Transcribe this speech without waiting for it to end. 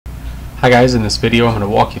Hi guys, in this video I'm going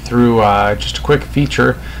to walk you through just a quick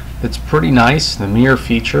feature that's pretty nice, the mirror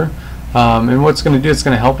feature. And what it's going to do, it's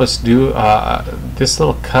going to help us do this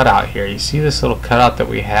little cutout here. You see this little cutout that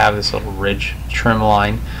we have, this little ridge trim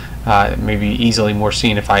line. Maybe easily more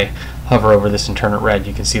seen if I hover over this and turn it red.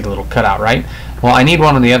 You can see the little cutout, right? Well, I need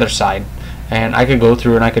one on the other side, and I could go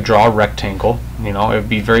through and I could draw a rectangle. You know, it would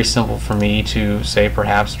be very simple for me to say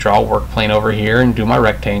perhaps draw a work plane over here and do my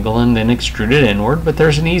rectangle and then extrude it inward, but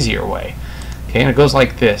there's an easier way. Okay, and it goes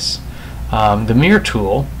like this. The mirror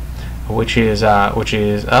tool, which is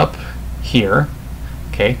up here,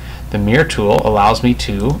 okay, the mirror tool allows me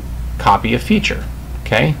to copy a feature,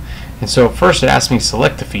 okay? And so first it asks me to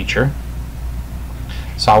select the feature,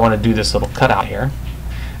 so I want to do this little cutout here.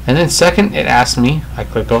 And then second, it asks me, I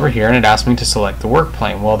click over here and it asks me to select the work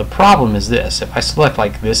plane. Well, the problem is this: if I select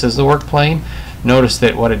like this as the work plane, notice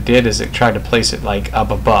that what it did is it tried to place it like up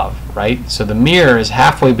above, right? So the mirror is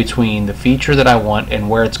halfway between the feature that I want and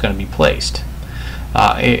where it's going to be placed.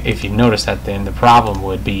 If you notice that, then the problem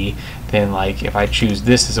would be then, like, if I choose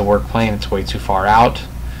this as a work plane, it's way too far out.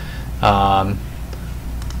 That's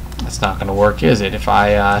not going to work, is it? If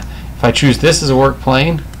I choose this as a work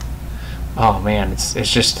plane, oh man, it's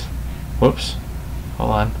just, whoops,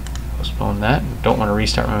 hold on, postpone that. Don't want to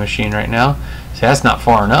restart my machine right now. See, that's not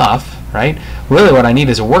far enough, right? Really what I need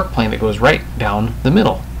is a work plane that goes right down the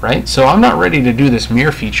middle, right? So I'm not ready to do this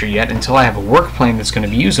mirror feature yet until I have a work plane that's going to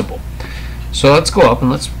be usable. So let's go up and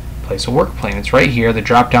let's place a work plane. It's right here, the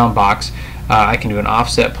drop down box. I can do an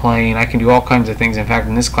offset plane, I can do all kinds of things. In fact,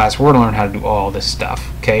 in this class we're going to learn how to do all this stuff,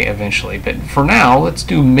 okay, eventually. But for now, let's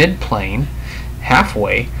do mid-plane,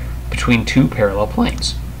 halfway between two parallel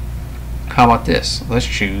planes. How about this? Let's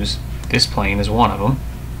choose this plane as one of them,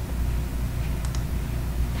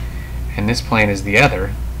 and this plane is the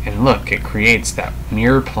other, and look, it creates that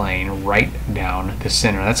mirror plane right down the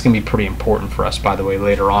center. That's going to be pretty important for us, by the way,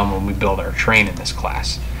 later on when we build our train in this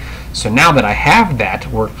class. So now that I have that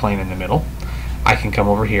work plane in the middle, I can come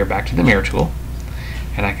over here back to the mirror tool,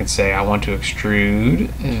 and I can say I want to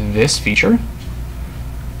extrude this feature.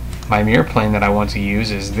 My mirror plane that I want to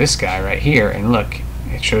use is this guy right here, and look,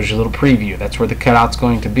 it shows you a little preview. That's where the cutout's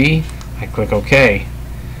going to be. I click OK.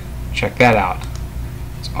 Check that out.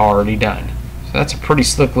 It's already done. So that's a pretty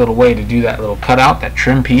slick little way to do that little cutout, that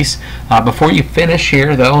trim piece. Before you finish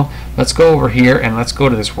here though, let's go over here and let's go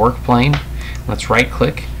to this work plane. Let's right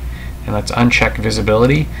click and let's uncheck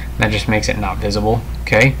visibility. That just makes it not visible,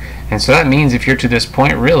 okay? And so that means if you're to this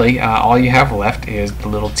point, really all you have left is the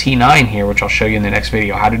little T9 here, which I'll show you in the next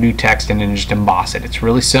video, how to do text and then just emboss it. It's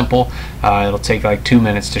really simple. It'll take like 2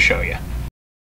 minutes to show you.